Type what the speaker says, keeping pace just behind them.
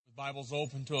Bible's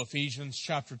open to Ephesians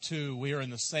chapter 2. We are in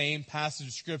the same passage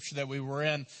of Scripture that we were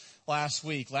in last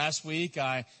week. Last week,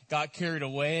 I got carried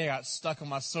away. I got stuck on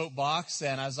my soapbox,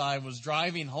 and as I was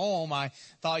driving home, I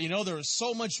thought, there was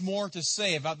so much more to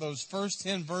say about those first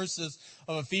 10 verses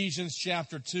of Ephesians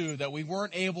chapter 2 that we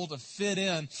weren't able to fit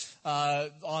in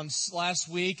on last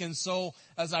week. And so,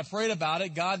 as I prayed about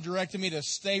it, God directed me to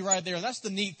stay right there. And that's the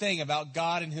neat thing about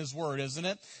God and His Word, isn't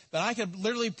it? That I could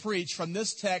literally preach from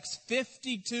this text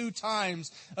 52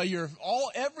 times a year.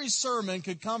 Every sermon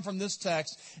could come from this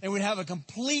text, and we'd have a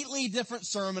completely different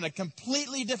sermon, a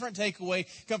completely different takeaway,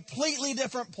 completely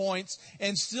different points,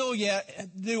 and still yet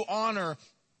do honor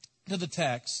to the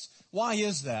text. Why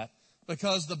is that?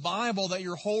 Because the Bible that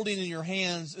you're holding in your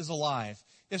hands is alive.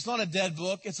 It's not a dead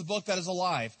book. It's a book that is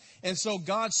alive. And so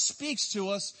God speaks to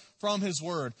us from His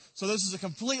Word. So this is a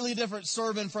completely different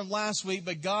sermon from last week,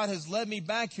 but God has led me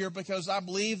back here because I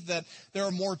believe that there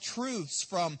are more truths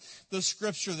from the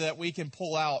Scripture that we can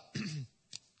pull out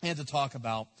and to talk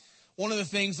about. One of the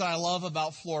things that I love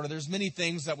about Florida, there's many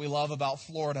things that we love about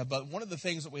Florida, but one of the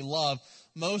things that we love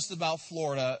most about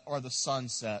Florida are the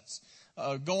sunsets.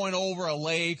 Going over a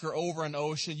lake or over an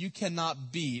ocean, you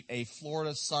cannot beat a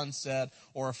Florida sunset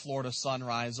or a Florida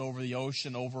sunrise over the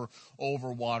ocean, over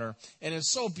water. And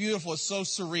it's so beautiful, it's so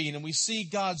serene, and we see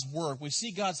God's work. We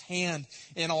see God's hand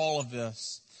in all of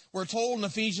this. We're told in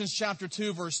Ephesians chapter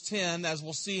 2, verse 10, as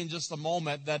we'll see in just a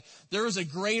moment, that there is a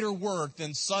greater work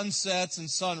than sunsets and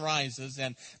sunrises,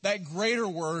 and that greater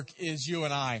work is you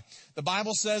and I. The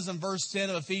Bible says in verse 10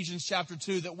 of Ephesians chapter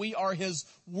 2 that we are His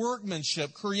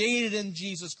workmanship, created in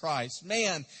Jesus Christ.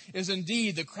 Man is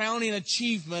indeed the crowning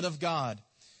achievement of God.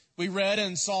 We read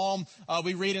in Psalm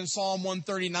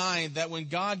 139 that when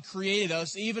God created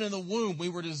us, even in the womb, we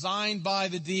were designed by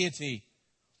the deity.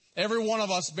 Every one of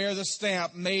us bear the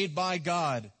stamp made by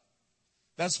God.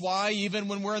 That's why even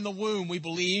when we're in the womb, we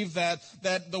believe that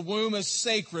the womb is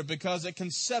sacred because at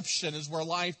conception is where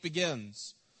life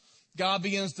begins. God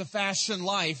begins to fashion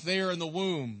life there in the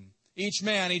womb. Each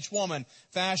man, each woman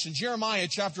fashioned. Jeremiah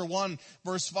chapter 1,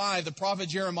 verse 5, the prophet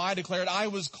Jeremiah declared, I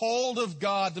was called of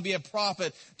God to be a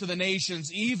prophet to the nations,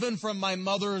 even from my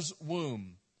mother's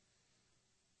womb.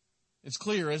 It's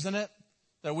clear, isn't it,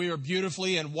 that we are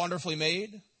beautifully and wonderfully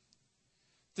made?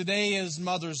 Today is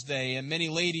Mother's Day, and many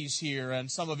ladies here,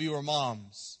 and some of you are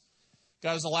moms.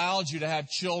 God has allowed you to have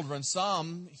children.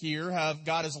 Some here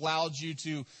God has allowed you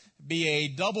to be a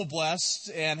double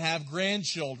blessed and have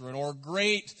grandchildren or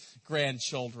great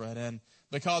grandchildren. And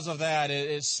because of that,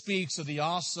 it speaks of the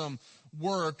awesome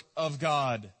work of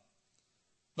God.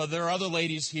 But there are other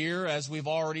ladies here, as we've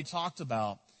already talked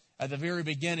about. At the very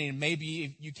beginning,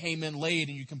 maybe you came in late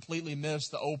and you completely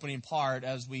missed the opening part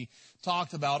as we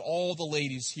talked about all the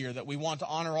ladies here, that we want to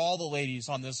honor all the ladies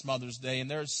on this Mother's Day.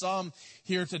 And there are some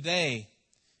here today,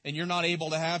 and you're not able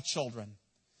to have children.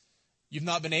 You've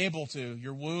not been able to.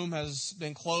 Your womb has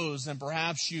been closed, and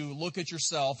perhaps you look at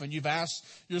yourself and you've asked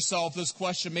yourself this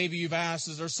question. Maybe you've asked,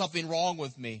 is there something wrong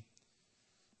with me?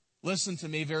 Listen to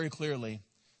me very clearly.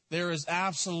 There is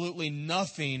absolutely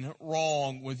nothing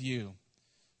wrong with you.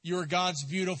 You are God's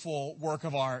beautiful work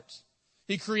of art.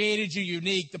 He created you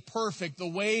unique, the perfect, the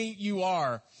way you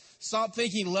are. Stop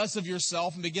thinking less of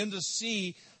yourself and begin to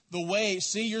see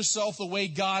yourself the way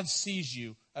God sees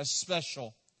you, as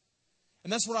special.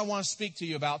 And that's what I want to speak to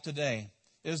you about today,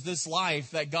 is this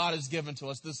life that God has given to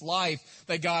us, this life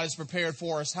that God has prepared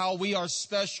for us, how we are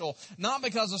special, not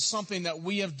because of something that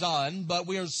we have done, but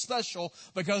we are special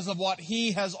because of what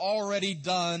He has already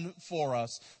done for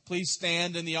us. Please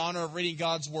stand in the honor of reading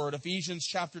God's Word. Ephesians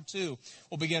chapter 2.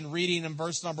 We'll begin reading in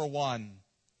verse number 1.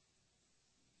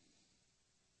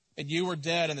 And you were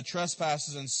dead in the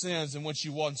trespasses and sins in which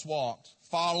you once walked,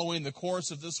 following the course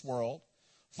of this world,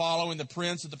 following the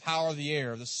prince of the power of the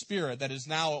air, the spirit that is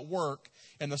now at work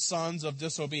in the sons of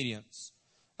disobedience,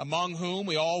 among whom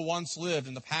we all once lived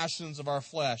in the passions of our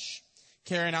flesh,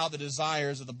 carrying out the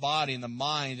desires of the body and the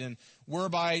mind, and were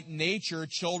by nature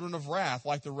children of wrath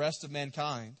like the rest of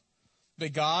mankind.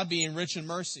 But God, being rich in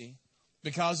mercy,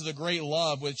 because of the great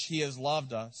love which He has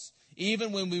loved us,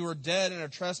 even when we were dead in our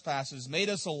trespasses, made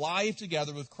us alive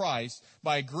together with Christ.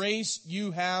 By grace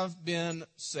you have been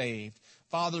saved.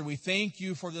 Father, we thank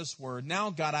You for this word. Now,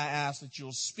 God, I ask that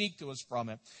You'll speak to us from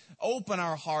it. Open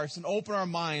our hearts and open our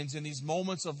minds in these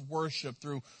moments of worship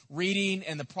through reading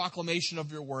and the proclamation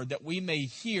of Your word, that we may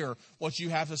hear what You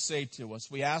have to say to us.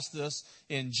 We ask this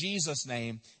in Jesus'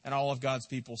 name, and all of God's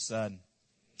people said.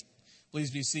 Please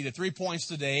be seated. 3 points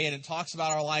today, and it talks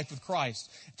about our life with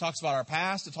Christ. It talks about our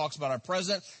past, it talks about our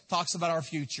present, it talks about our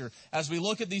future. As we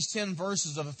look at these 10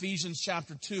 verses of Ephesians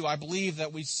chapter 2, I believe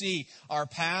that we see our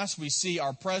past, we see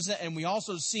our present, and we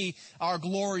also see our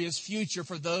glorious future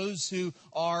for those who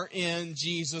are in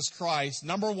Jesus Christ.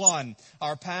 Number one,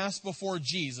 our past before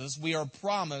Jesus, we are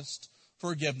promised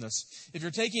forgiveness. If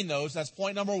you're taking notes, that's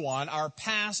point number one. Our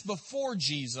past before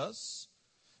Jesus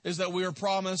is that we are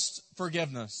promised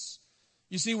forgiveness.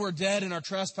 You see, we're dead in our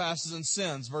trespasses and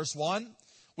sins. Verse 1,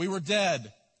 we were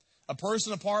dead. A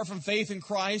person apart from faith in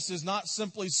Christ is not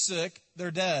simply sick,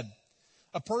 they're dead.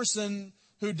 A person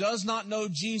who does not know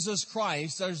Jesus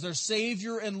Christ as their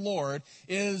Savior and Lord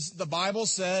is, the Bible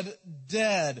said,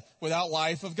 dead without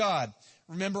life of God.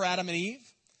 Remember Adam and Eve?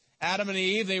 Adam and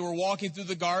Eve, they were walking through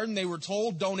the garden. They were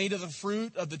told, don't eat of the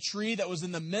fruit of the tree that was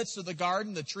in the midst of the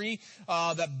garden, the tree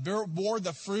that bore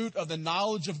the fruit of the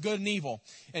knowledge of good and evil.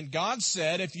 And God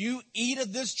said, if you eat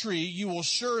of this tree, you will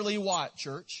surely what,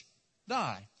 church?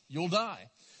 Die. You'll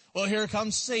die. Well, here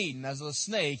comes Satan as a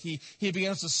snake. He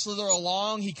begins to slither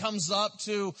along. He comes up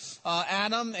to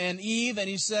Adam and Eve, and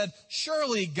he said,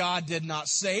 surely God did not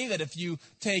say that if you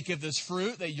take of this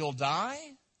fruit that you'll die.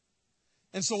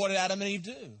 And so what did Adam and Eve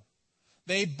do?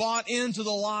 They bought into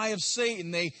the lie of Satan.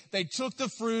 They took the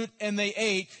fruit and they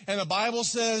ate, and the Bible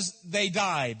says they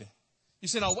died. You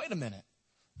say, now wait a minute.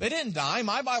 They didn't die.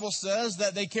 My Bible says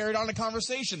that they carried on a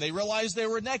conversation. They realized they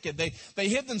were naked. They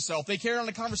hid themselves. They carried on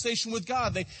a conversation with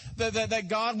God. That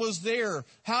God was there.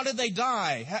 How did they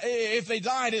die? If they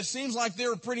died, it seems like they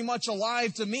were pretty much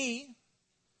alive to me.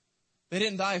 They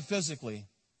didn't die physically.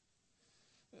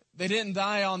 They didn't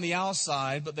die on the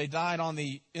outside, but they died on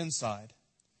the inside.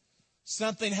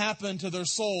 Something happened to their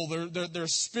soul, their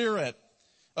spirit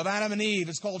of Adam and Eve.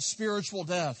 It's called spiritual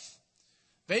death.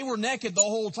 They were naked the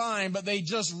whole time, but they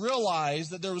just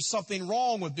realized that there was something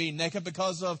wrong with being naked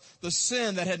because of the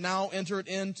sin that had now entered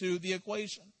into the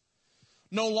equation.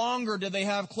 No longer did they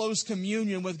have close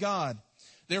communion with God.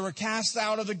 They were cast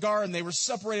out of the garden. They were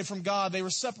separated from God. They were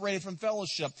separated from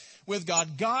fellowship with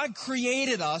God. God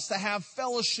created us to have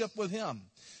fellowship with Him.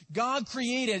 God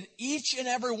created each and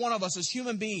every one of us as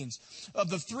human beings. Of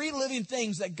the three living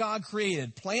things that God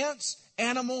created, plants,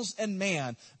 animals, and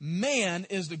man. Man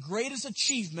is the greatest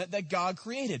achievement that God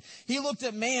created. He looked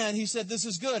at man, He said, this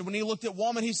is good. When He looked at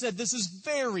woman, He said, this is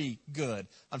very good.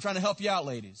 I'm trying to help you out,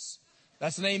 ladies.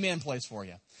 That's an amen place for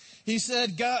you. He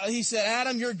said,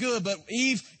 Adam, you're good, but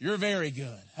Eve, you're very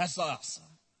good. That's awesome.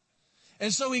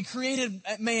 And so He created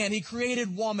man, He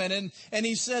created woman, and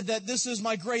He said that this is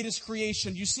my greatest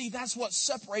creation. You see, that's what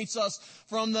separates us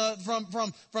from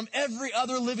every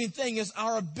other living thing, is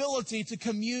our ability to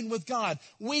commune with God.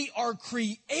 We are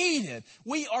created.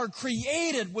 We are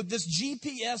created with this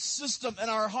GPS system in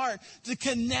our heart to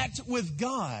connect with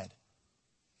God.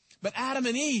 But Adam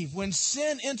and Eve, when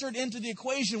sin entered into the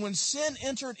equation, when sin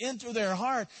entered into their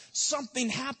heart, something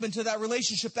happened to that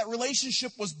relationship. That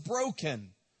relationship was broken.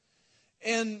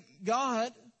 And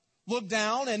God looked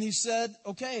down and He said,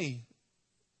 okay,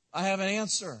 I have an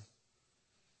answer.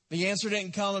 The answer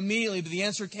didn't come immediately, but the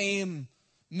answer came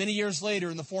many years later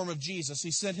in the form of Jesus.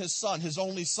 He sent His Son, His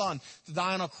only Son, to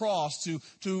die on a cross,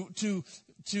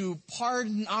 to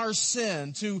pardon our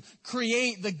sin, to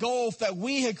create the gulf that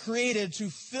we had created, to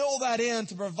fill that in,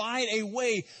 to provide a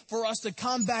way for us to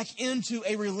come back into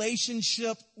a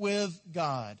relationship with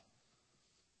God.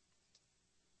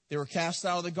 They were cast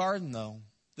out of the garden, though.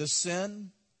 This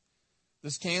sin,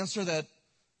 this cancer that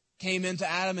came into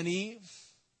Adam and Eve,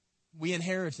 we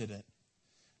inherited it.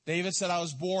 David said, I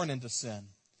was born into sin.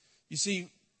 You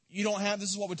see, you don't have,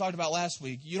 this is what we talked about last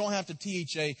week, you don't have to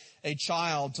teach a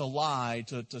child to lie,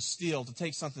 to steal, to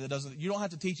take something that doesn't, you don't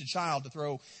have to teach a child to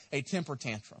throw a temper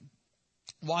tantrum.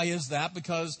 Why is that?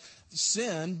 Because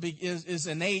sin is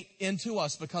innate into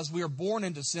us, because we are born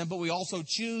into sin, but we also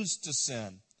choose to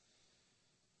sin.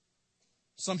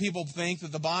 Some people think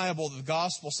that the Bible, the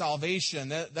gospel, salvation,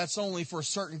 that's only for a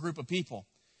certain group of people.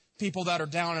 People that are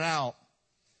down and out.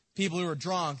 People who are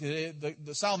drunk. The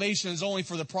salvation is only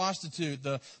for the prostitute,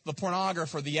 the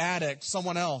pornographer, the addict,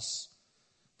 someone else.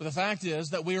 But the fact is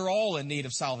that we are all in need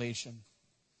of salvation.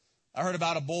 I heard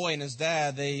about a boy and his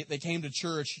dad. They came to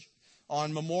church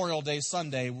on Memorial Day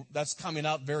Sunday. That's coming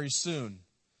up very soon.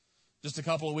 Just a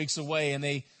couple of weeks away. And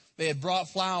they had brought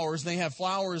flowers. They had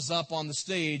flowers up on the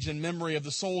stage in memory of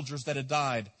the soldiers that had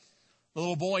died. The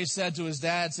little boy said to his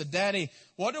dad, Daddy,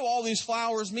 what do all these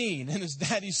flowers mean? And his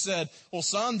daddy said, well,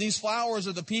 son, these flowers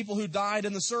are the people who died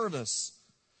in the service.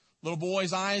 Little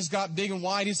boy's eyes got big and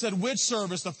wide. He said, which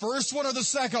service, the first one or the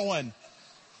second one?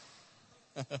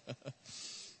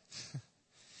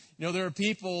 You know, there are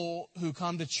people who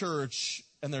come to church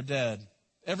and they're dead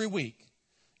every week.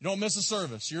 You don't miss a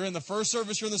service. You're in the first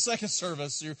service, you're in the second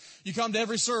service. You come to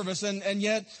every service, and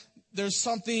yet there's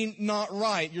something not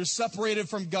right. You're separated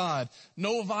from God.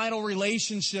 No vital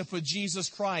relationship with Jesus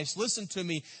Christ. Listen to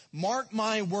me. Mark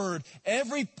my word.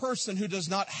 Every person who does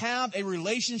not have a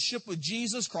relationship with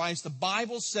Jesus Christ, the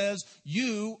Bible says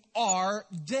you are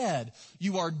dead.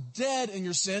 You are dead in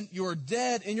your sin. You are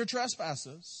dead in your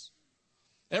trespasses.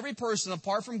 Every person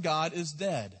apart from God is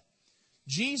dead.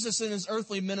 Jesus, in his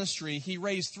earthly ministry, he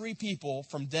raised 3 people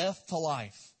from death to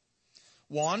life.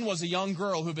 One was a young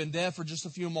girl who had been dead for just a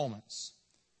few moments.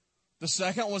 The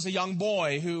second was a young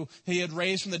boy who he had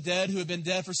raised from the dead who had been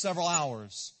dead for several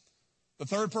hours. The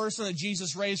third person that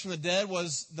Jesus raised from the dead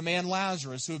was the man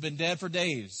Lazarus, who had been dead for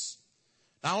days.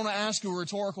 Now, I want to ask you a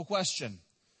rhetorical question.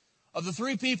 Of the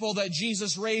 3 people that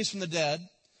Jesus raised from the dead,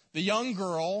 the young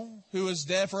girl who was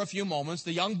dead for a few moments,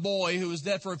 the young boy who was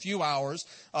dead for a few hours,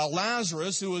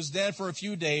 Lazarus who was dead for a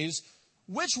few days,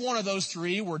 which one of those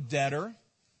 3 were deader?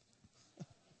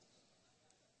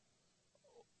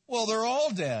 Well, they're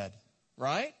all dead,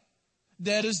 right?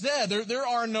 Dead is dead. There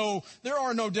are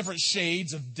no different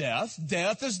shades of death.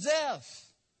 Death is death.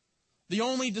 The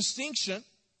only distinction,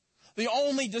 the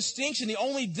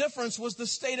only difference was the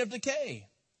state of decay.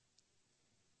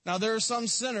 Now, there are some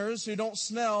sinners who don't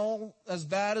smell as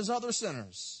bad as other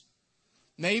sinners.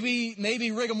 Maybe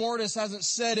rigor mortis hasn't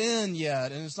set in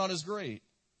yet, and it's not as great.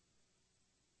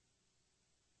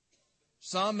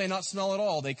 Some may not smell at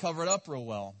all. They cover it up real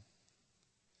well.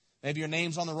 Maybe your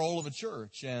name's on the roll of a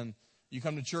church, and you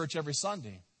come to church every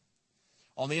Sunday.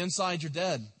 On the inside, you're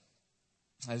dead.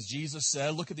 As Jesus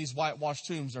said, look at these whitewashed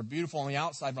tombs. They're beautiful on the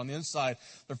outside, but on the inside,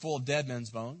 they're full of dead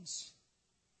men's bones.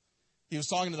 He was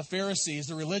talking to the Pharisees,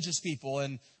 the religious people,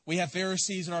 and we have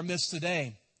Pharisees in our midst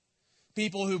today.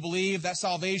 People who believe that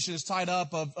salvation is tied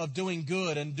up of doing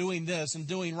good and doing this and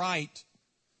doing right,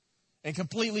 and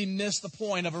completely miss the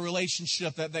point of a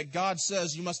relationship that God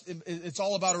says it's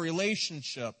all about a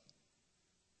relationship.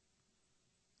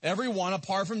 Everyone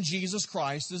apart from Jesus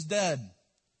Christ is dead.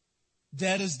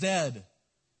 Dead is dead.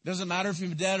 Doesn't matter if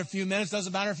you've been dead a few minutes.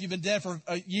 Doesn't matter if you've been dead for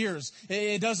years.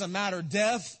 It doesn't matter.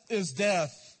 Death is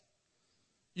death.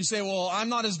 You say, well, I'm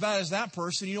not as bad as that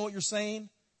person. You know what you're saying?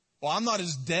 Well, I'm not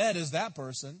as dead as that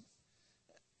person.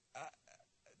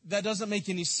 That doesn't make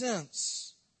any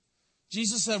sense.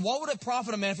 Jesus said, what would it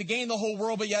profit a man if he gained the whole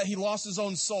world, but yet he lost his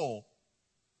own soul?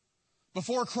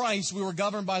 Before Christ, we were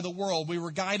governed by the world. We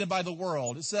were guided by the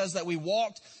world. It says that we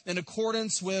walked in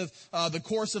accordance with the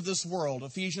course of this world,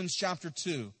 Ephesians chapter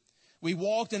 2. We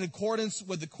walked in accordance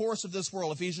with the course of this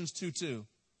world, Ephesians 2:2.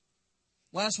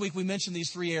 Last week we mentioned these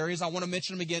 3 areas. I want to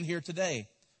mention them again here today.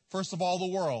 First of all,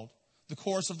 the world, the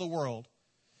course of the world.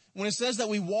 When it says that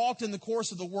we walked in the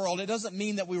course of the world, it doesn't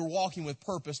mean that we were walking with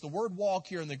purpose. The word walk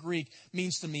here in the Greek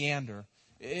means to meander.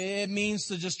 It means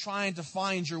to just trying to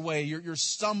find your way. You're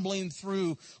stumbling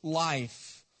through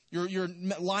life. Your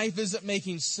life isn't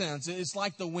making sense. It's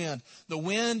like the wind. The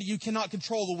wind, you cannot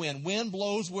control the wind. Wind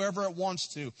blows wherever it wants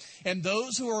to. And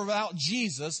those who are without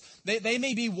Jesus, they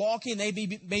may be walking, they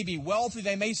may be wealthy,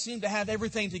 they may seem to have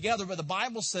everything together, but the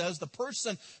Bible says the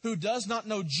person who does not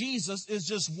know Jesus is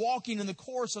just walking in the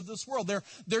course of this world.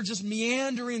 They're just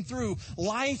meandering through.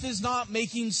 Life is not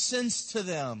making sense to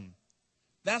them.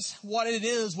 That's what it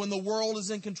is when the world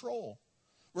is in control.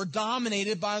 We're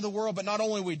dominated by the world, but not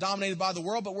only are we dominated by the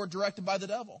world, but we're directed by the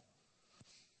devil.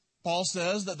 Paul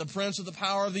says that the prince of the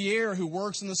power of the air who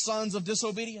works in the sons of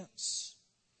disobedience.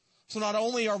 So not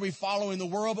only are we following the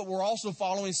world, but we're also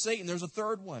following Satan. There's a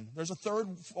third one. There's a third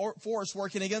force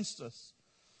working against us.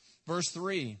 Verse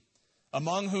 3,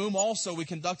 among whom also we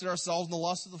conducted ourselves in the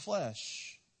lust of the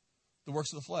flesh, the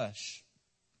works of the flesh.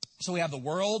 So we have the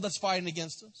world that's fighting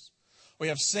against us. We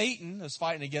have Satan that's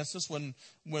fighting against us when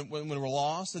we're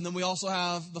lost. And then we also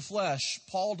have the flesh.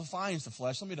 Paul defines the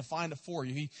flesh. Let me define it for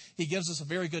you. He gives us a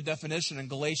very good definition in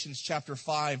Galatians chapter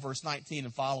 5, verse 19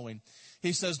 and following.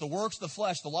 He says, the works of the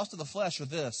flesh, the lust of the flesh are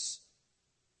this: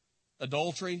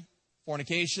 adultery,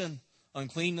 fornication,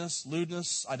 uncleanness,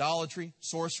 lewdness, idolatry,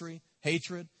 sorcery,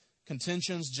 hatred,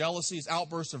 contentions, jealousies,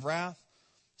 outbursts of wrath,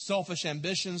 selfish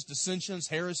ambitions, dissensions,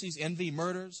 heresies, envy,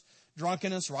 murders,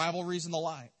 drunkenness, rivalries, and the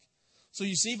like. So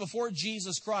you see, before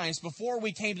Jesus Christ, before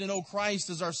we came to know Christ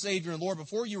as our Savior and Lord,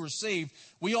 before you were saved,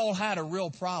 we all had a real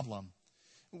problem.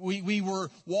 We were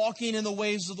walking in the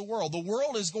ways of the world. The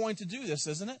world is going to do this,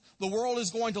 isn't it? The world is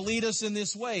going to lead us in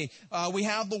this way. We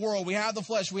have the world, we have the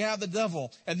flesh, we have the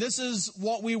devil. And this is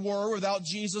what we were without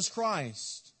Jesus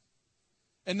Christ.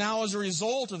 And now as a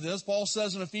result of this, Paul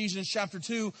says in Ephesians chapter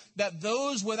 2 that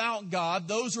those without God,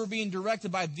 those who are being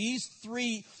directed by these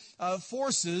three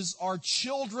forces, are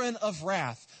children of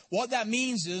wrath. What that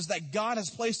means is that God has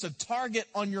placed a target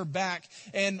on your back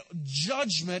and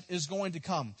judgment is going to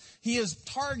come. He is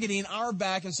targeting our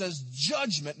back and says,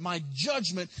 judgment, my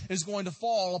judgment is going to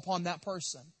fall upon that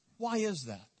person. Why is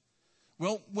that?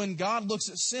 Well, when God looks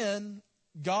at sin,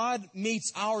 God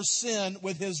meets our sin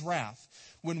with His wrath.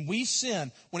 When we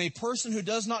sin, when a person who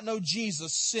does not know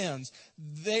Jesus sins,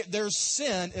 their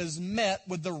sin is met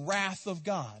with the wrath of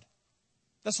God.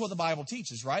 That's what the Bible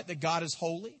teaches, right? That God is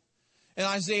holy. In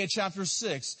Isaiah chapter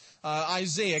 6,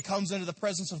 Isaiah comes into the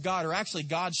presence of God, or actually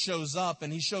God shows up,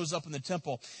 and He shows up in the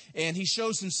temple, and He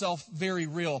shows Himself very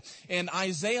real. And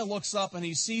Isaiah looks up and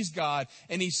he sees God,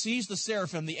 and he sees the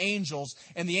seraphim, the angels,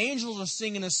 and the angels are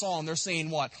singing a song. They're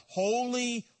saying what?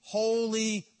 Holy,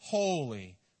 holy,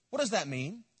 holy. What does that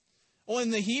mean? Well, in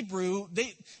the Hebrew,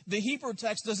 the Hebrew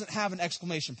text doesn't have an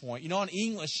exclamation point. You know, in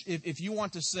English, if you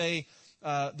want to say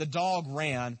the dog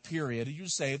ran, period, you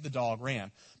say the dog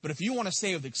ran. But if you want to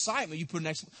say with excitement, you put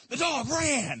the dog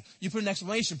ran! You put an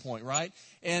exclamation point, right?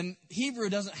 And Hebrew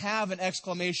doesn't have an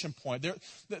exclamation point.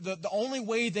 The only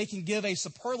way they can give a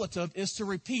superlative is to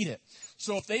repeat it.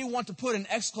 So if they want to put an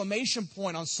exclamation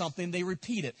point on something, they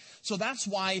repeat it. So that's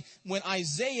why when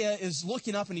Isaiah is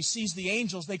looking up and he sees the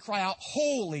angels, they cry out,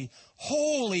 holy,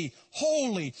 holy,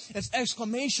 holy. It's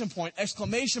exclamation point,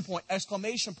 exclamation point,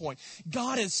 exclamation point.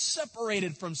 God is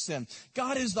separated from sin.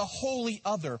 God is the holy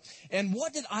other. And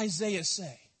what did Isaiah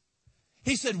say?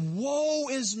 He said, woe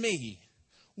is me.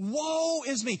 Woe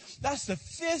is me. That's the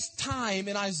fifth time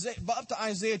in Isaiah, up to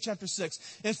Isaiah chapter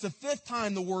 6. It's the fifth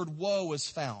time the word woe is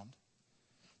found.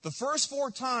 The first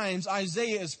 4 times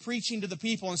Isaiah is preaching to the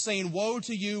people and saying, woe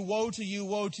to you, woe to you,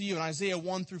 woe to you, in Isaiah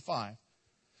 1 through 5.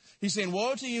 He's saying,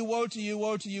 woe to you, woe to you,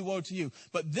 woe to you, woe to you.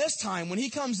 But this time, when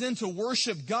he comes in to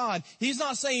worship God, he's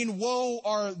not saying, woe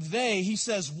are they. He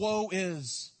says, woe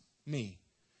is me.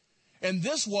 And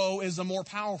this woe is a more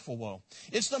powerful woe.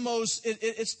 It's the most,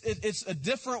 it's a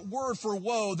different word for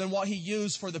woe than what he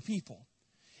used for the people.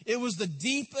 It was the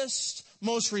deepest,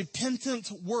 most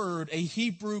repentant word a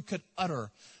Hebrew could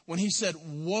utter when he said,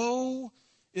 woe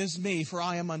is me, for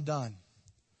I am undone.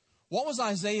 What was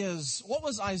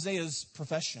Isaiah's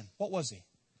profession? What was he?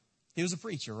 He was a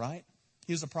preacher, right?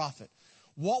 He was a prophet.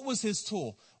 What was his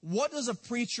tool? What does a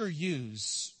preacher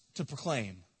use to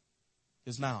proclaim?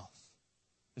 His mouth,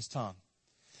 his tongue.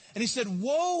 And he said,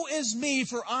 woe is me,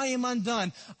 for I am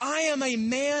undone. I am a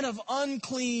man of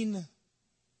unclean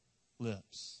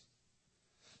lips.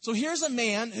 So here's a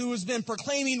man who has been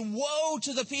proclaiming woe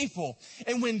to the people.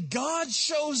 And when God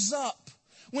shows up,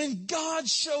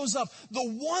 the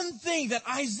one thing that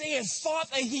Isaiah thought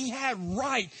that he had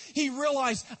right, he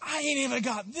realized, I ain't even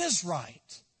got this right.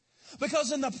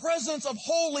 Because in the presence of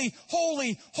holy,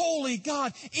 holy, holy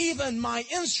God, even my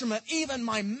instrument, even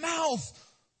my mouth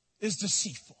is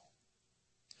deceitful.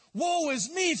 Woe is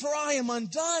me, for I am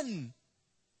undone.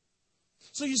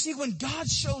 So you see, when God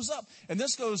shows up, and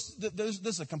this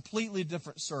is a completely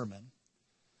different sermon.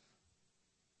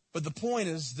 But the point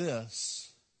is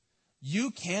this: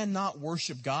 you cannot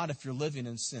worship God if you're living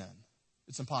in sin.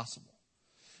 It's impossible.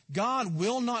 God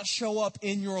will not show up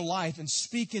in your life and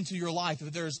speak into your life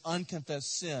if there is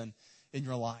unconfessed sin in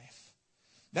your life.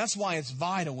 That's why it's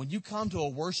vital. When you come to a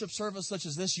worship service such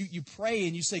as this, you pray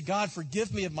and you say, God,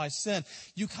 forgive me of my sin.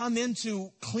 You come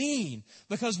into clean.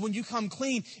 Because when you come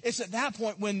clean, it's at that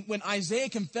point when Isaiah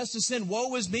confessed his sin,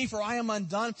 woe is me, for I am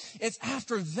undone. It's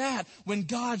after that when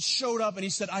God showed up and he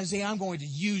said, Isaiah, I'm going to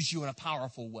use you in a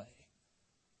powerful way.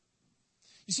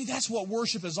 You see, that's what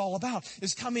worship is all about,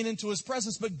 is coming into his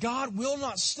presence. But God will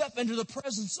not step into the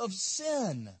presence of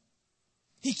sin.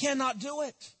 He cannot do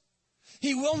it.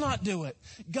 He will not do it.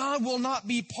 God will not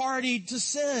be party to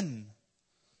sin.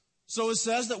 So it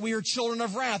says that we are children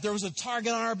of wrath. There was a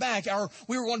target on our back.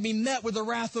 We were going to be met with the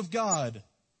wrath of God.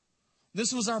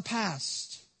 This was our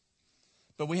past.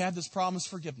 But we had this promised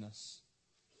forgiveness.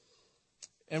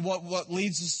 And what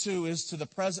leads us to is to the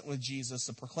present with Jesus,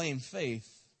 to proclaim faith.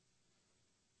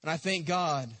 And I thank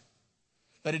God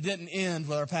that it didn't end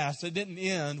with our past. It didn't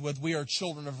end with we are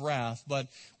children of wrath. But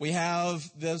we have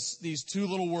these 2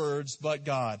 little words, but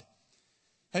God.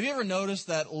 Have you ever noticed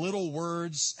that little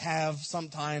words have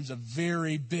sometimes a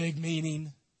very big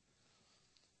meaning?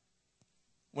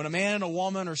 When a man and a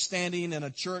woman are standing in a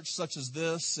church such as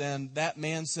this, and that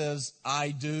man says,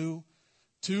 I do,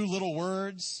 2 little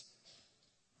words,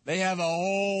 they have a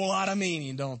whole lot of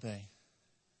meaning, don't they?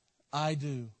 I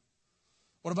do.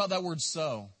 What about that word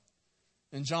so?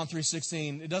 In John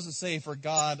 3:16, it doesn't say, for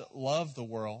God loved the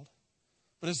world,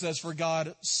 But it says, for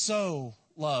God so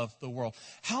loved the world.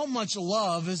 How much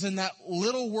love is in that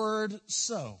little word,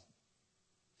 so?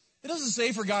 It doesn't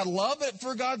say for God loved it,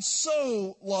 for God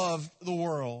so loved the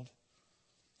world.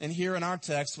 And here in our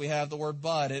text we have the word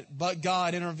but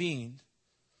God intervened.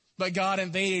 But God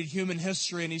invaded human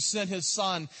history and He sent His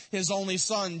Son, His only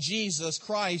Son, Jesus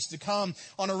Christ, to come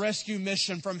on a rescue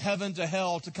mission from heaven to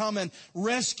hell, to come and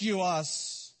rescue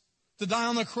us, to die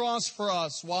on the cross for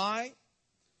us. Why?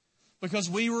 Because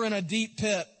we were in a deep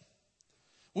pit.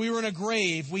 We were in a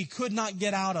grave we could not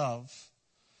get out of.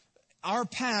 Our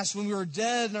past, when we were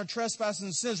dead in our trespasses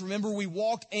and sins, remember, we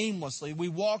walked aimlessly. We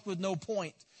walked with no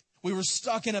point. We were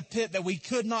stuck in a pit that we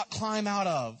could not climb out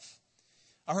of.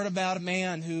 I heard about a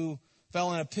man who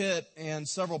fell in a pit and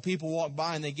several people walked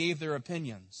by and they gave their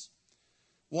opinions.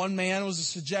 One man was a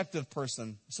subjective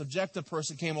person. A subjective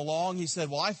person came along. He said,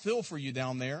 well, I feel for you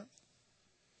down there.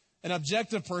 An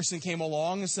objective person came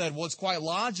along and said, well, it's quite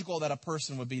logical that a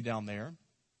person would be down there.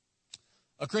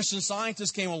 A Christian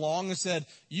scientist came along and said,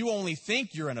 you only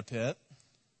think you're in a pit.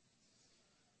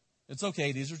 It's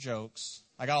okay, these are jokes.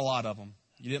 I got a lot of them.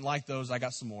 You didn't like those, I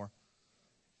got some more.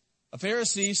 A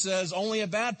Pharisee says only a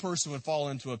bad person would fall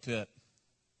into a pit.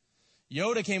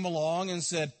 Yoda came along and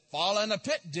said, fall in a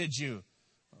pit, did you?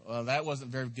 Well, that wasn't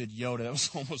very good Yoda. That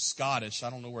was almost Scottish. I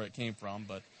don't know where it came from,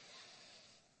 but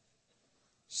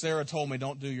Sarah told me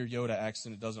don't do your Yoda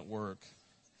accent. It doesn't work.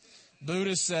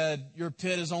 Buddhist said your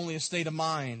pit is only a state of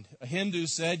mind. A Hindu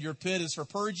said your pit is for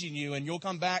purging you and you'll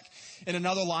come back in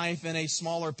another life in a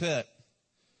smaller pit.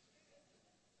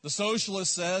 The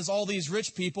socialist says all these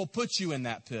rich people put you in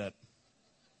that pit.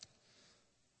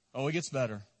 Oh, it gets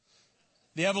better.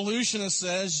 The evolutionist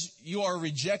says you are a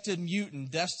rejected mutant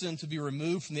destined to be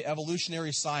removed from the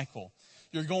evolutionary cycle.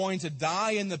 You're going to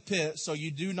die in the pit so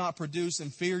you do not produce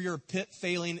inferior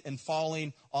pit-failing and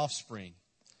falling offspring.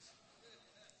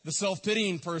 The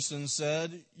self-pitying person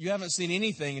said, you haven't seen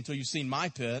anything until you've seen my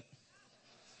pit.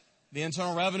 The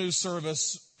Internal Revenue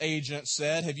Service agent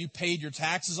said, have you paid your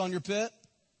taxes on your pit?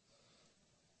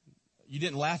 You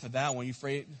didn't laugh at that one. You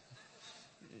afraid?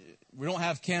 We don't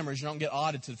have cameras. You don't get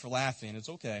audited for laughing. It's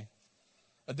okay.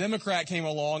 A Democrat came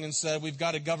along and said, we've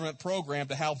got a government program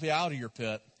to help you out of your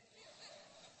pit.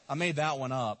 I made that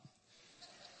one up.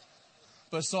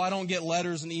 But so I don't get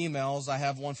letters and emails, I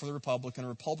have one for the Republican. A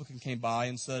Republican came by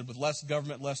and said, with less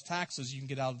government, less taxes, you can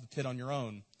get out of the pit on your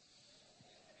own.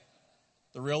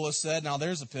 The realist said, now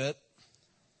there's a pit.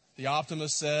 The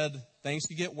optimist said, things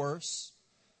could get worse.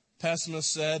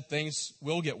 Pessimist said, things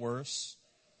will get worse.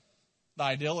 The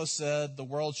idealist said, the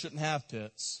world shouldn't have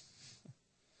pits.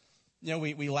 You know,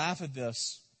 we laugh at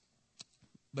this,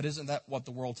 but isn't that what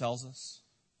the world tells us?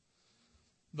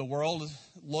 The world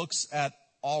looks at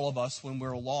all of us when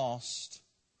we're lost,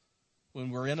 when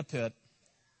we're in a pit,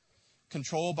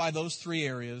 controlled by those three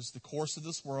areas, the course of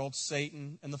this world,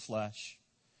 Satan, and the flesh.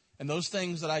 And those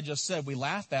things that I just said, we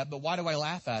laugh at, but why do I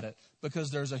laugh at it? Because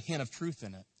there's a hint of truth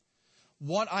in it.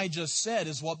 What I just said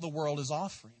is what the world is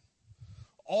offering.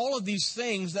 All of these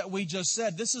things that we just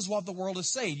said, this is what the world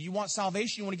is saying. You want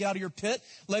salvation? You want to get out of your pit?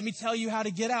 Let me tell you how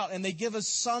to get out. And they give us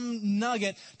some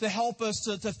nugget to help us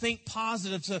to think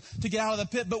positive, to get out of the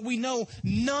pit. But we know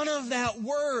none of that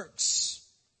works.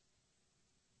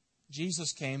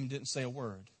 Jesus came and didn't say a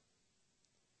word.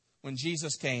 When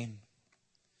Jesus came,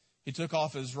 He took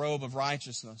off His robe of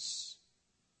righteousness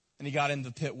and He got in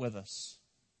the pit with us.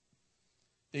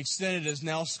 He extended His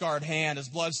nail-scarred hand, His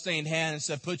blood-stained hand, and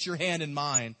said, put your hand in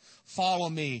mine. Follow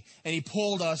me. And He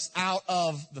pulled us out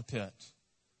of the pit.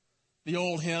 The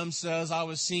old hymn says, I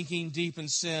was sinking deep in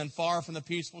sin, far from the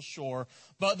peaceful shore.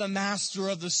 But the Master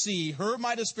of the sea heard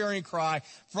my despairing cry.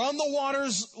 From the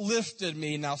waters lifted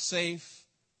me. Now safe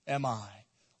am I.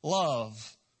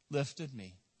 Love lifted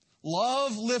me.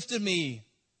 Love lifted me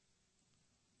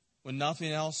when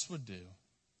nothing else would do.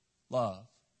 Love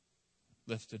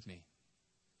lifted me.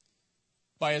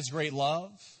 By His great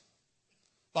love,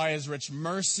 by His rich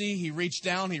mercy, He reached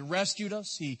down, He rescued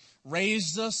us, He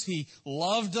raised us, He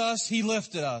loved us, He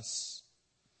lifted us.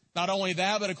 Not only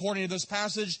that, but according to this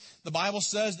passage, the Bible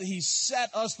says that He set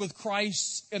us with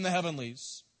Christ in the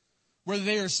heavenlies. We're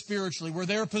there spiritually, we're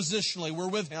there positionally, we're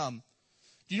with Him.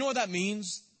 Do you know what that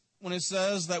means when it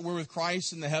says that we're with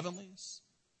Christ in the heavenlies?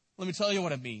 Let me tell you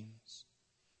what it means.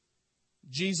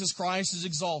 Jesus Christ is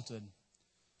exalted.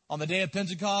 On the day of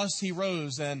Pentecost, He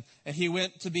rose and He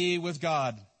went to be with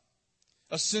God,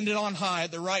 ascended on high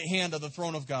at the right hand of the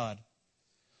throne of God.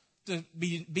 To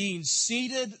be being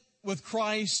seated with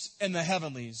Christ in the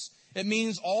heavenlies. It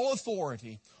means all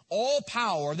authority, all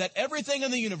power, that everything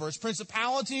in the universe,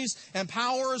 principalities and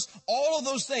powers, all of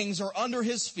those things are under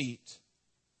His feet.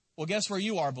 Well, guess where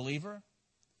you are, believer?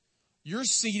 You're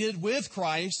seated with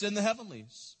Christ in the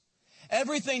heavenlies.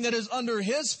 Everything that is under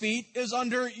His feet is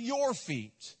under your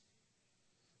feet.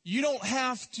 You don't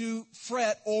have to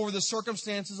fret over the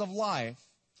circumstances of life.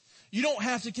 You don't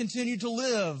have to continue to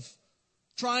live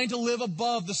trying to live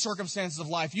above the circumstances of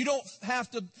life. You don't have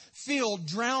to feel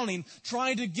drowning,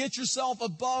 trying to get yourself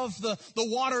above the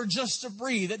water just to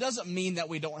breathe. It doesn't mean that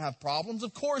we don't have problems.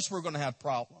 Of course we're going to have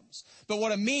problems. But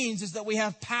what it means is that we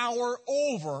have power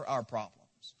over our problems.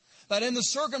 That in the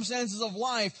circumstances of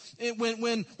life,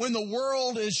 when the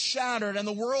world is shattered and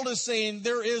the world is saying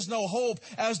there is no hope,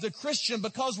 as the Christian,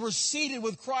 because we're seated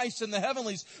with Christ in the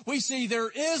heavenlies, we see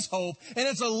there is hope, and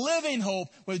it's a living hope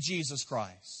with Jesus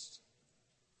Christ.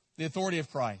 The authority of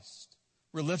Christ.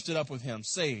 We're lifted up with Him,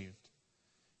 saved.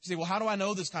 You say, well, how do I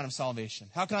know this kind of salvation?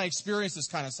 How can I experience this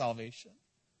kind of salvation?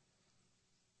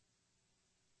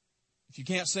 If you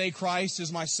can't say Christ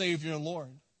is my Savior and Lord,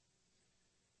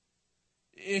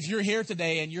 if you're here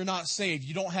today and you're not saved,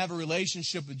 you don't have a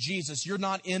relationship with Jesus, you're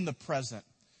not in the present.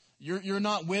 You're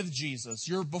not with Jesus.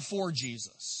 You're before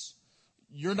Jesus.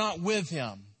 You're not with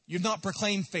Him. You've not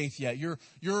proclaimed faith yet.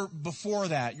 You're before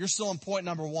that. You're still in point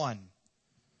number 1.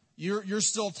 You're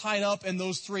still tied up in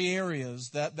those 3 areas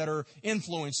that are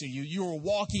influencing you. You are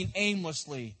walking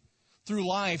aimlessly through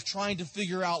life, trying to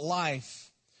figure out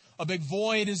life. A big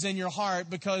void is in your heart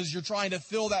because you're trying to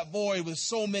fill that void with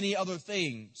so many other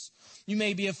things. You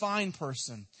may be a fine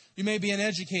person. You may be an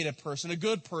educated person, a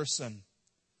good person.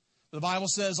 The Bible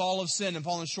says all have sinned and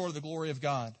fallen short of the glory of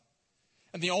God.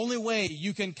 And the only way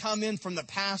you can come in from the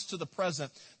past to the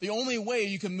present, the only way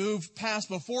you can move past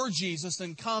before Jesus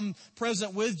and come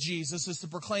present with Jesus is to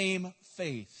proclaim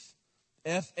faith.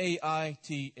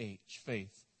 F-A-I-T-H,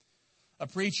 faith. A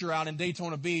preacher out in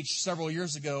Daytona Beach several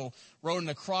years ago wrote an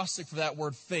acrostic for that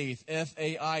word faith,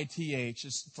 F-A-I-T-H,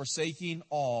 is forsaking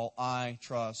all, I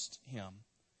trust Him.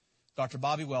 Dr.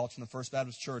 Bobby Welch from the First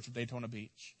Baptist Church of Daytona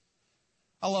Beach.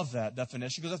 I love that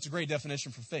definition because that's a great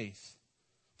definition for faith.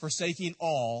 Forsaking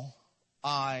all,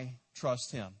 I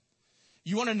trust Him.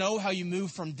 You want to know how you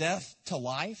move from death to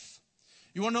life?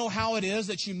 You want to know how it is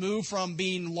that you move from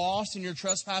being lost in your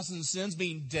trespasses and sins,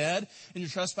 being dead in your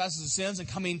trespasses and sins, and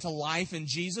coming to life in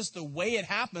Jesus? The way it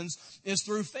happens is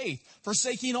through faith.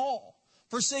 Forsaking all.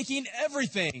 Forsaking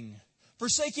everything.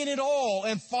 Forsaking it all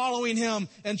and following Him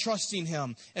and trusting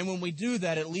Him. And when we do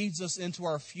that, it leads us into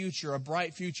our future, a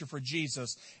bright future for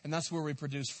Jesus. And that's where we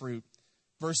produce fruit.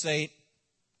 Verse 8,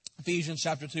 Ephesians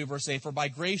chapter 2, verse 8, for by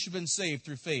grace you've been saved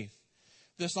through faith.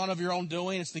 This not of your own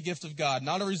doing, it's the gift of God,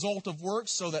 not a result of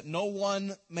works, so that no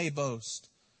one may boast.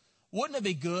 Wouldn't it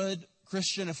be good,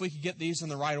 Christian, if we could get these in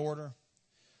the right order?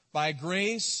 By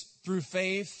grace, through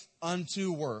faith,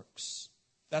 unto works.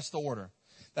 That's the order.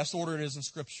 That's the order it is in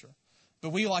Scripture.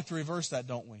 But we like to reverse that,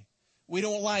 don't we? We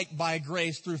don't like by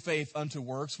grace, through faith, unto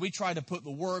works. We try to put the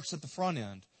works at the front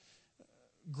end.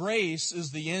 Grace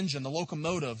is the engine, the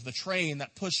locomotive, the train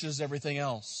that pushes everything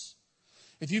else.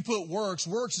 If you put works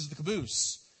is the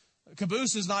caboose.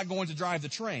 Caboose is not going to drive the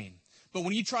train. But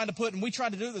when you try to put, and we try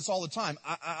to do this all the time,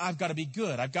 I've got to be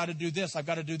good. I've got to do this. I've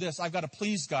got to do this. I've got to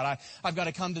please God. I've got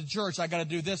to come to church. I've got to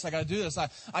do this. I've got to do this.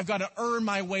 I've got to earn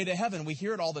my way to heaven. We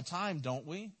hear it all the time, don't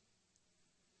we?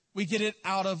 We get it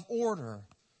out of order.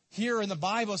 Here in the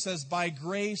Bible it says, by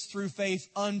grace through faith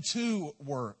unto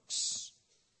works.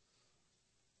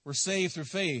 We're saved through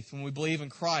faith when we believe in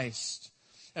Christ.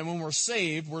 And when we're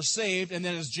saved, and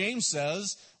then as James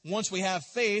says, once we have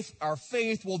faith, our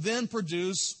faith will then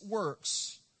produce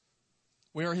works.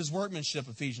 We are His workmanship,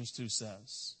 Ephesians 2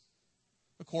 says.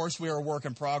 Of course, we are a work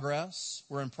in progress.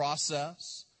 We're in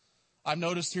process. I've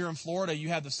noticed here in Florida, you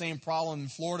have the same problem in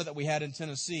Florida that we had in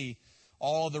Tennessee.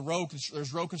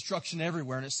 There's road construction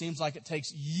everywhere, and it seems like it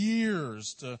takes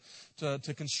years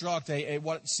to construct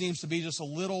what seems to be just a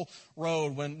little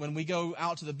road. When we go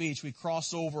out to the beach, we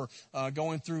cross over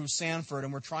going through Sanford,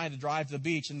 and we're trying to drive to the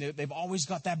beach, and they've always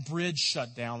got that bridge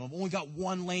shut down. They've only got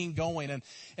one lane going, and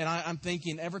I'm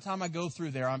thinking every time I go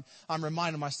through there, I'm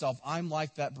reminding myself, I'm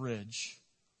like that bridge.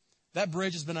 That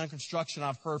bridge has been under construction,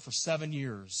 I've heard, for 7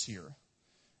 years here.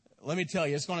 Let me tell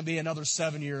you, it's going to be another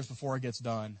 7 years before it gets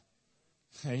done.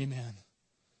 Amen.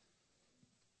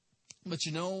 But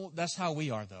you know, that's how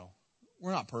we are, though.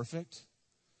 We're not perfect.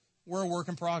 We're a work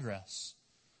in progress.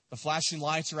 The flashing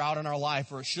lights are out in our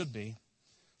life, or it should be.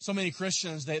 So many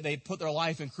Christians, they put their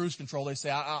life in cruise control. They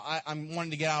say, I'm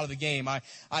wanting to get out of the game. I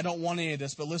don't want any of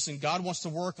this. But listen, God wants to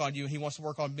work on you. He wants to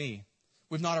work on me.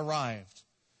 We've not arrived.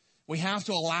 We have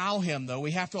to allow Him, though.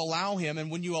 We have to allow Him.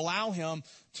 And when you allow Him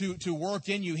to work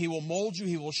in you, He will mold you.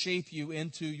 He will shape you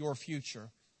into your future.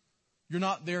 You're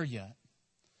not there yet.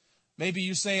 Maybe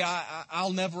you say,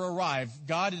 I'll never arrive.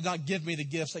 God did not give me the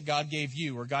gifts that God gave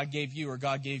you, or God gave you, or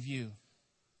God gave you.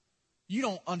 You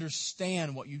don't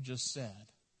understand what you just said.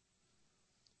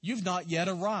 You've not yet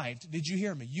arrived. Did you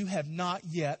hear me? You have not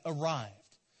yet arrived.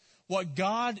 What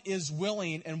God is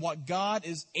willing and what God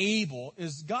is able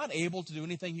to do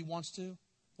anything He wants to?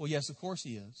 Well, yes, of course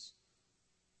He is.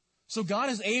 So God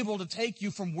is able to take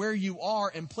you from where you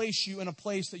are and place you in a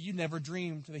place that you never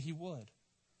dreamed that He would.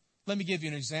 Let me give you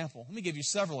an example. Let me give you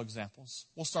several examples.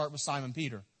 We'll start with Simon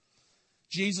Peter.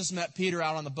 Jesus met Peter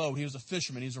out on the boat. He was a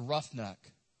fisherman. He was a roughneck.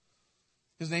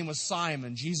 His name was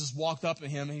Simon. Jesus walked up to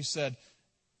him and He said,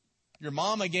 your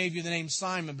mama gave you the name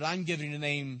Simon, but I'm giving you the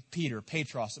name Peter.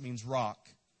 Petros, it means rock.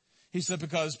 He said,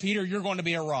 because Peter, you're going to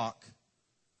be a rock.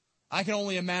 I can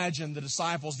only imagine the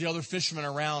disciples, the other fishermen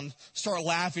around, start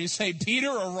laughing and say, Peter,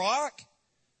 a rock?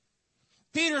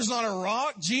 Peter's not a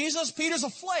rock. Jesus, Peter's a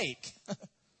flake.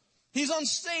 He's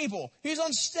unstable. He's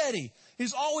unsteady.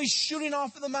 He's always shooting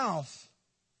off in the mouth.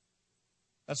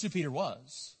 That's who Peter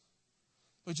was.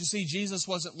 But you see, Jesus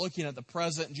wasn't looking at the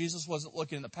present. Jesus wasn't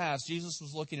looking in the past. Jesus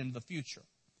was looking into the future.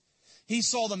 He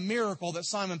saw the miracle that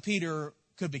Simon Peter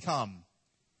could become.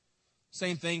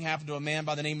 Same thing happened to a man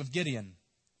by the name of Gideon.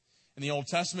 In the Old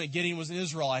Testament, Gideon was an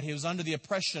Israelite. He was under the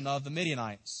oppression of the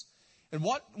Midianites. And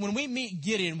when we meet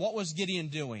Gideon, what was Gideon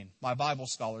doing? My Bible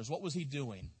scholars, what was he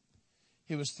doing?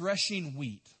 He was threshing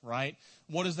wheat, right?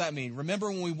 What does that mean? Remember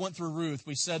when we went through Ruth,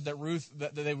 we said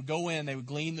that they would go in, they would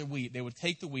glean the wheat, they would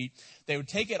take the wheat, they would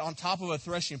take it on top of a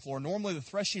threshing floor. Normally the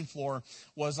threshing floor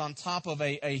was on top of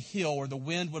a hill where the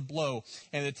wind would blow.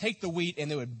 And they'd take the wheat and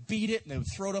they would beat it and they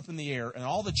would throw it up in the air. And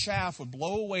all the chaff would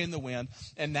blow away in the wind,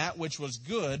 and that which was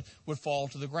good would fall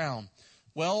to the ground.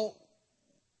 Well,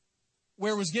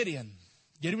 where was Gideon?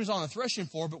 Gideon was on the threshing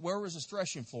floor, but where was his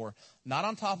threshing floor? Not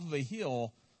on top of a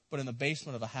hill, but in the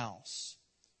basement of a house.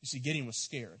 You see, Gideon was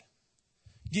scared.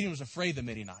 Gideon was afraid of the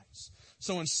Midianites.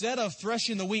 So instead of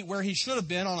threshing the wheat where he should have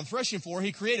been on a threshing floor,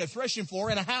 he created a threshing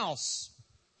floor in a house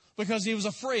because he was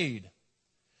afraid.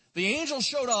 The angel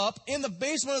showed up in the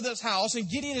basement of this house, and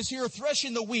Gideon is here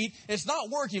threshing the wheat. It's not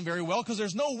working very well because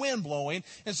there's no wind blowing,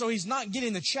 and so he's not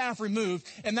getting the chaff removed.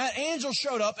 And that angel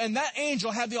showed up, and that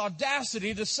angel had the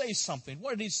audacity to say something.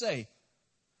 What did he say?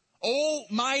 "O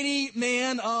mighty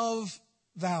man of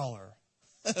valor."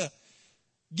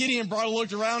 Gideon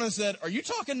looked around and said, "Are you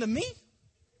talking to me?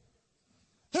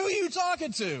 Who are you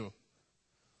talking to?"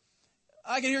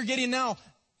 I can hear Gideon now.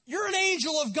 "You're an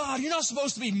angel of God. You're not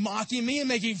supposed to be mocking me and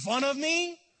making fun of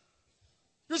me.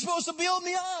 You're supposed to build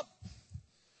me up."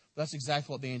 But that's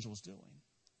exactly what the angel was doing.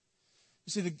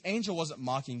 You see, the angel wasn't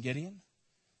mocking Gideon.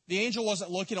 The angel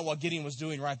wasn't looking at what Gideon was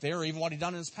doing right there or even what he'd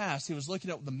done in his past. He was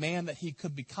looking at the man that he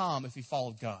could become if he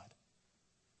followed God.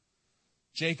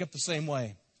 Jacob the same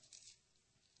way.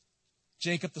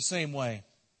 Jacob the same way.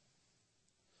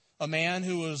 A man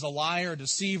who was a liar, a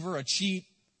deceiver, a cheat.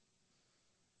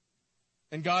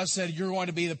 And God said, "You're going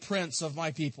to be the prince of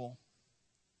my people."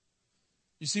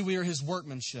 You see, we are His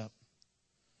workmanship.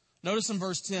 Notice in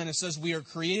verse 10, it says, "We are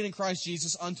created in Christ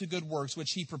Jesus unto good works,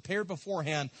 which He prepared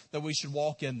beforehand that we should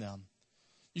walk in them."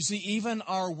 You see, even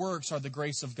our works are the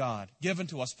grace of God, given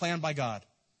to us, planned by God.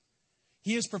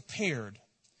 He has prepared.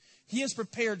 He has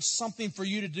prepared something for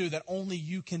you to do that only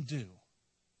you can do.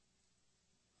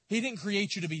 He didn't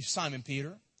create you to be Simon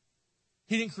Peter.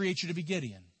 He didn't create you to be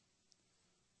Gideon.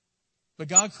 But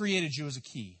God created you as a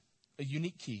key, a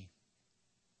unique key,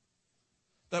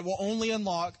 that will only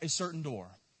unlock a certain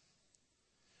door.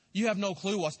 You have no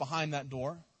clue what's behind that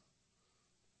door.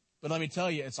 But let me tell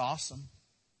you, it's awesome.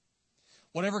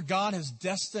 Whatever God has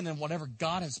destined and whatever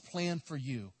God has planned for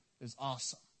you is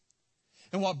awesome.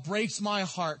 And what breaks my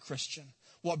heart, Christian,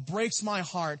 what breaks my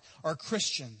heart are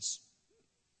Christians,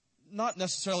 not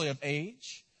necessarily of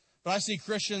age, but I see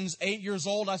Christians 8 years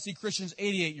old, I see Christians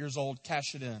 88 years old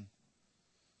cash it in.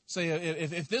 Say,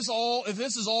 if this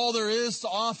is all there is to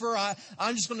offer,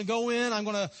 I'm just going to go in. I'm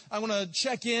going to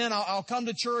check in. I'll come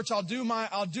to church. I'll do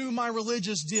my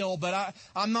religious deal, but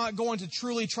I'm not going to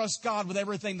truly trust God with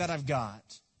everything that I've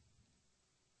got.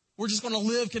 We're just going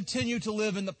to continue to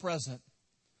live in the present.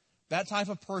 That type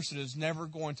of person is never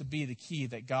going to be the key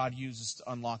that God uses to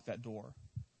unlock that door.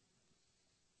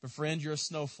 But friend, you're a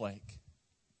snowflake.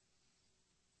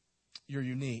 You're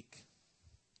unique.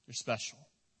 You're special.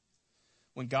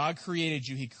 When God created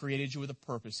you, He created you with a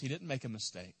purpose. He didn't make a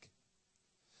mistake.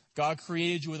 God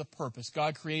created you with a purpose.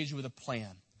 God created you with a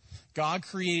plan. God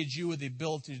created you with the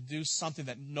ability to do something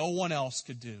that no one else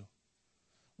could do.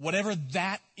 Whatever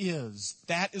that is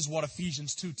what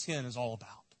Ephesians 2:10 is all about.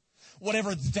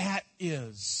 Whatever that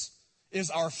is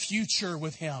our future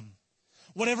with Him.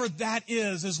 Whatever that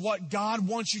is what God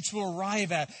wants you to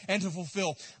arrive at and to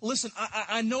fulfill. Listen,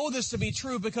 I know this to be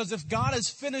true because if God is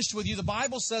finished with you, the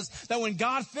Bible says that when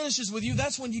God finishes with you,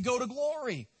 that's when you go to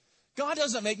glory. God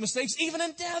doesn't make mistakes. Even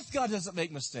in death, God doesn't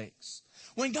make mistakes.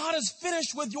 When God is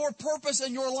finished with your purpose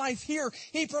in your life here,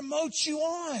 He promotes you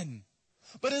on.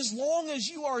 But as long as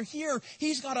you are here,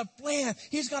 He's got a plan,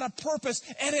 He's got a purpose,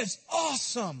 and it's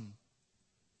awesome.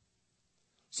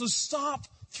 So stop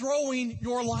throwing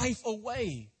your life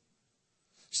away.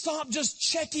 Stop just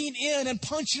checking in and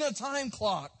punching a time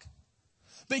clock.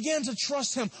 Begin to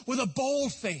trust Him with a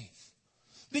bold faith.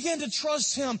 Begin to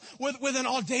trust Him with an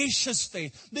audacious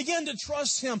faith. Begin to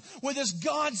trust Him with this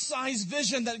God-sized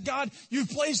vision that, God, you've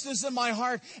placed this in my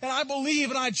heart, and I believe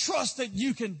and I trust that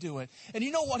you can do it. And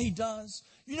you know what He does?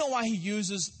 You know why He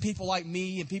uses people like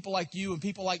me and people like you and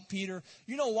people like Peter?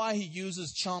 You know why He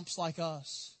uses chumps like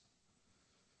us?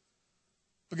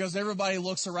 Because everybody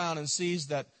looks around and sees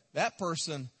that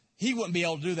person, he wouldn't be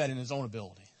able to do that in his own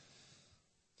ability.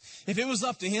 If it was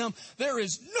up to him, there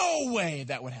is no way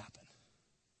that would happen.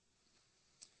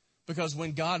 Because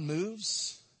when God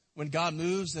moves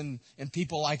in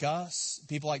people like us,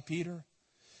 people like Peter,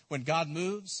 when God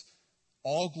moves,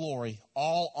 all glory,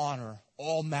 all honor,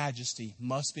 all majesty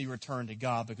must be returned to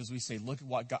God because we say, look at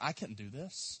what God, I couldn't do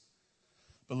this,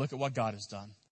 but look at what God has done.